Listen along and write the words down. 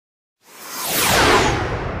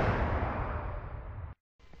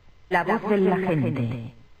La voz de la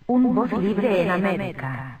gente. Un voz libre en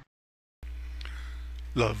América.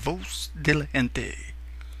 La voz de la gente.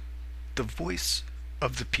 The voice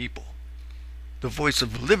of the people. The voice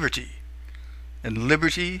of liberty. And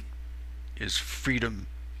liberty is freedom.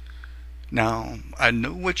 Now, I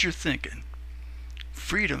know what you're thinking.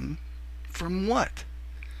 Freedom from what?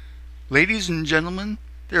 Ladies and gentlemen,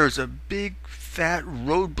 there is a big, fat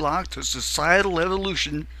roadblock to societal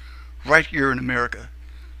evolution right here in America.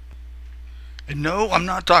 And no, I'm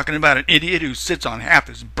not talking about an idiot who sits on half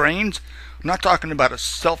his brains. I'm not talking about a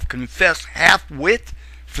self-confessed half-wit.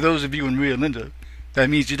 For those of you in Rio Linda, that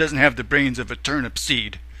means he doesn't have the brains of a turnip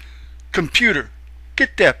seed. Computer,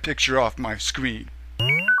 get that picture off my screen.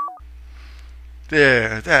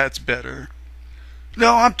 There, that's better.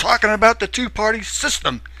 No, I'm talking about the two-party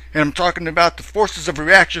system. And I'm talking about the forces of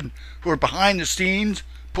reaction who are behind the scenes,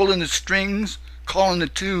 pulling the strings, calling the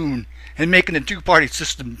tune, and making the two-party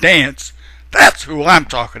system dance. That's who I'm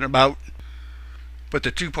talking about. But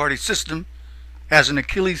the two-party system has an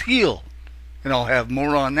Achilles heel, and I'll have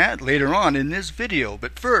more on that later on in this video.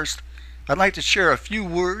 But first, I'd like to share a few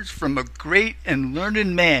words from a great and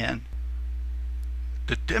learned man.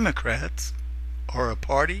 The Democrats are a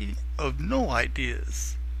party of no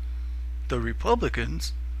ideas. The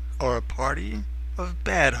Republicans are a party of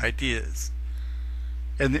bad ideas.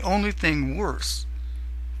 And the only thing worse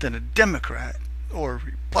than a Democrat or a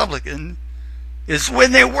Republican is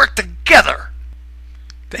when they work together.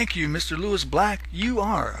 Thank you, Mr. Lewis Black. You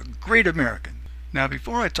are a great American. Now,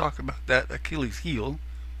 before I talk about that Achilles heel,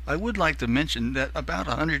 I would like to mention that about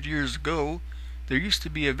 100 years ago, there used to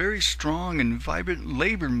be a very strong and vibrant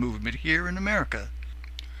labor movement here in America.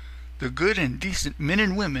 The good and decent men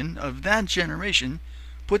and women of that generation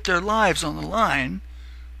put their lives on the line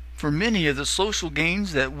for many of the social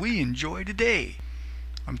gains that we enjoy today.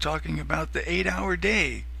 I'm talking about the 8-hour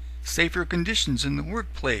day, safer conditions in the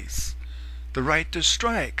workplace, the right to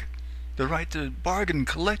strike, the right to bargain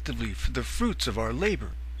collectively for the fruits of our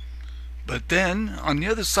labor. But then, on the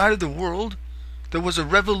other side of the world, there was a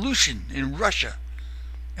revolution in Russia,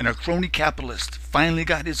 and a crony capitalist finally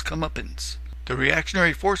got his comeuppance. The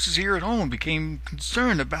reactionary forces here at home became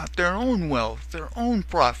concerned about their own wealth, their own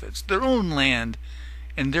profits, their own land,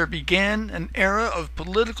 and there began an era of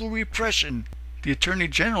political repression. The Attorney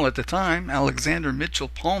General at the time, Alexander Mitchell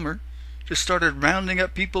Palmer, just started rounding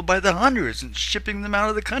up people by the hundreds and shipping them out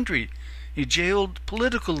of the country. He jailed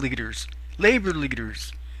political leaders, labor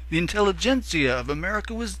leaders. The intelligentsia of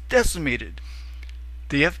America was decimated.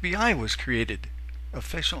 The FBI was created,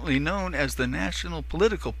 affectionately known as the National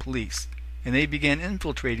Political Police, and they began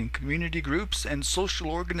infiltrating community groups and social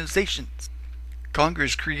organizations.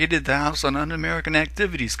 Congress created the House on Un-American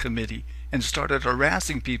Activities Committee and started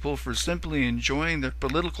harassing people for simply enjoying their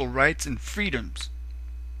political rights and freedoms.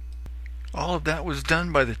 All of that was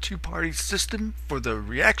done by the two-party system for the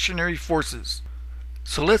reactionary forces.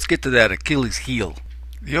 So let's get to that Achilles heel.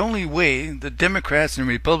 The only way the Democrats and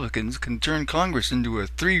Republicans can turn Congress into a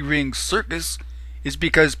three-ring circus is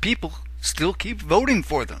because people still keep voting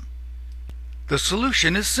for them. The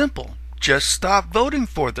solution is simple. Just stop voting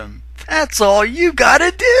for them. That's all you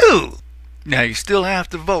gotta do. Now, you still have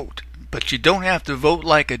to vote, but you don't have to vote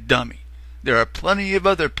like a dummy. There are plenty of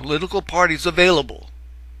other political parties available.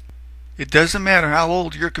 It doesn't matter how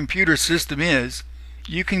old your computer system is,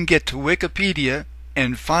 you can get to Wikipedia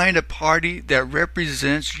and find a party that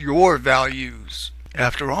represents your values.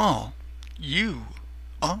 After all, you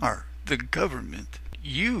are the government.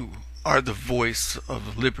 You are the voice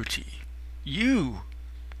of liberty. You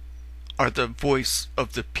are the voice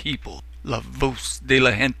of the people. La voz de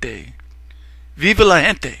la gente. Viva la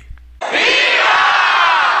gente! Viva!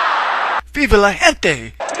 Viva la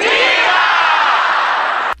gente! Viva!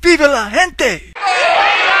 Viva la gente!